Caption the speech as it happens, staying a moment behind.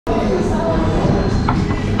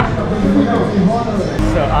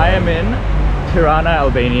So I am in Tirana,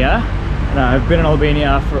 Albania, and I've been in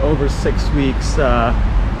Albania for over 6 weeks,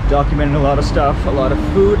 documenting a lot of stuff, a lot of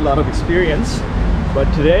food, a lot of experience.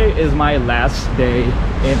 But today is my last day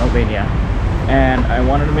in Albania, and I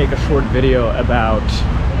wanted to make a short video about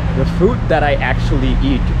the food that I actually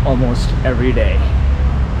eat almost every day.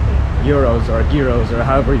 Gyros or Gyros or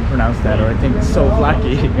however you pronounce that, or I think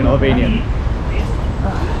Souvlaki in Albanian.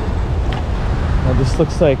 Now this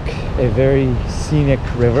looks like a very scenic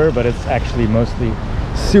river, but it's actually mostly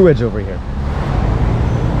sewage over here.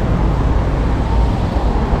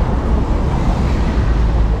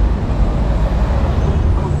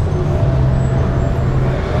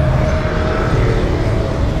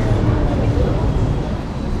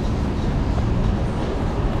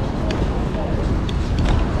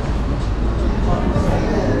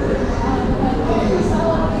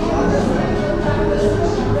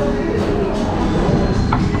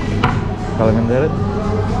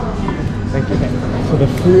 Thank you. So the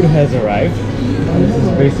food has arrived. This is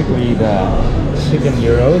basically the chicken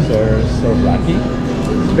gyros or souvlaki.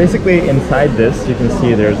 So basically inside this you can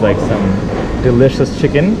see there's like some delicious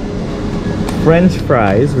chicken, French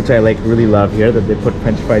fries, which I like really love here, that they put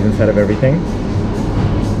French fries inside of everything.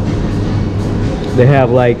 They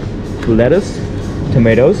have like lettuce,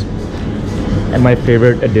 tomatoes, and my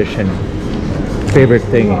favorite addition, favorite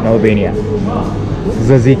thing in Albania,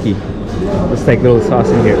 tzatziki. This like little sauce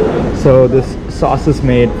in here. So this sauce is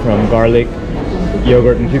made from garlic,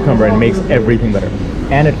 yogurt, and cucumber, and it makes everything better.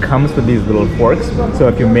 And it comes with these little forks, so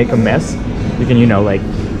if you make a mess, you can, you know, like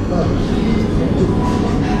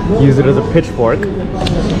use it as a pitchfork to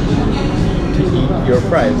eat your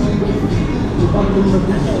fries.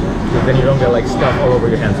 Because then you don't get like stuff all over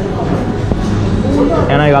your hands.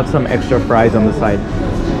 And I got some extra fries on the side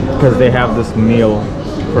because they have this meal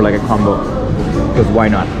for like a combo. Because why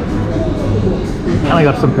not? And I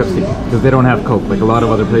got some Pepsi because they don't have Coke like a lot of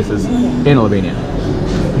other places in Albania.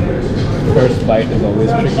 First bite is always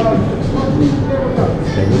tricky.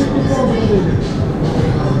 Okay, this piece.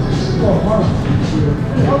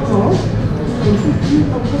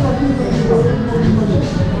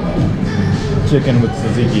 Chicken with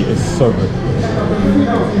tzatziki is so good.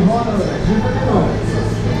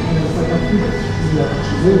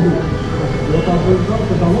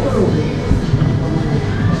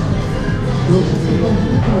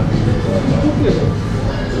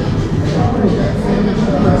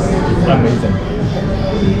 Amazing.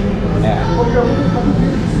 Yeah.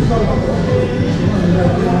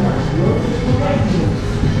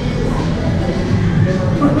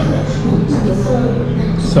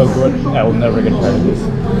 So good. I will never get tired of this.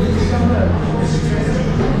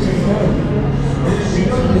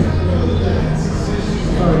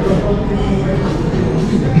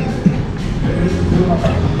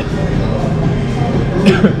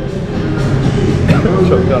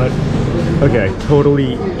 Choked on it. Okay, I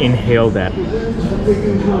totally inhaled that.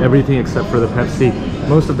 Everything except for the Pepsi.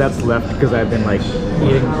 Most of that's left because I've been like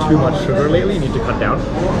eating too much sugar lately. Need to cut down.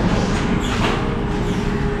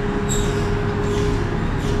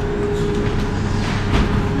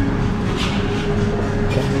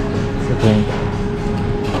 Okay, so paying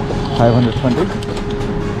 520.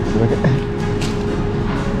 Look at.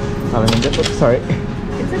 Oops, sorry.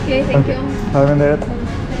 It's okay, thank you. 500.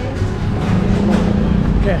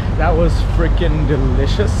 Okay, that was freaking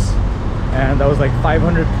delicious, and that was like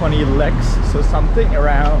 520 leks, so something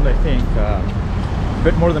around, I think, a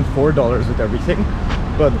bit more than $4 with everything.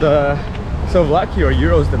 But the souvlaki or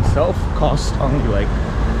euros themselves cost only like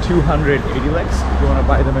 280 leks if you want to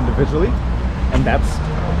buy them individually, and that's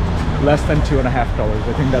less than $2.50.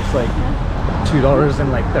 I think that's like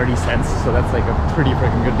 $2.30, so that's like a pretty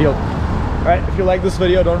freaking good deal. All right, if you like this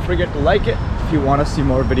video, don't forget to like it. If you want to see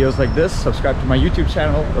more videos like this, subscribe to my YouTube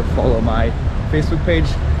channel or follow my Facebook page.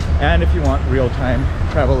 And if you want real-time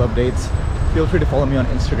travel updates, feel free to follow me on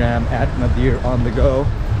Instagram @NadirOnTheGo.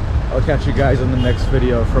 I'll catch you guys in the next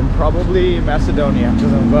video from probably Macedonia,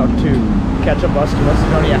 because I'm about to catch a bus to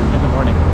Macedonia in the morning.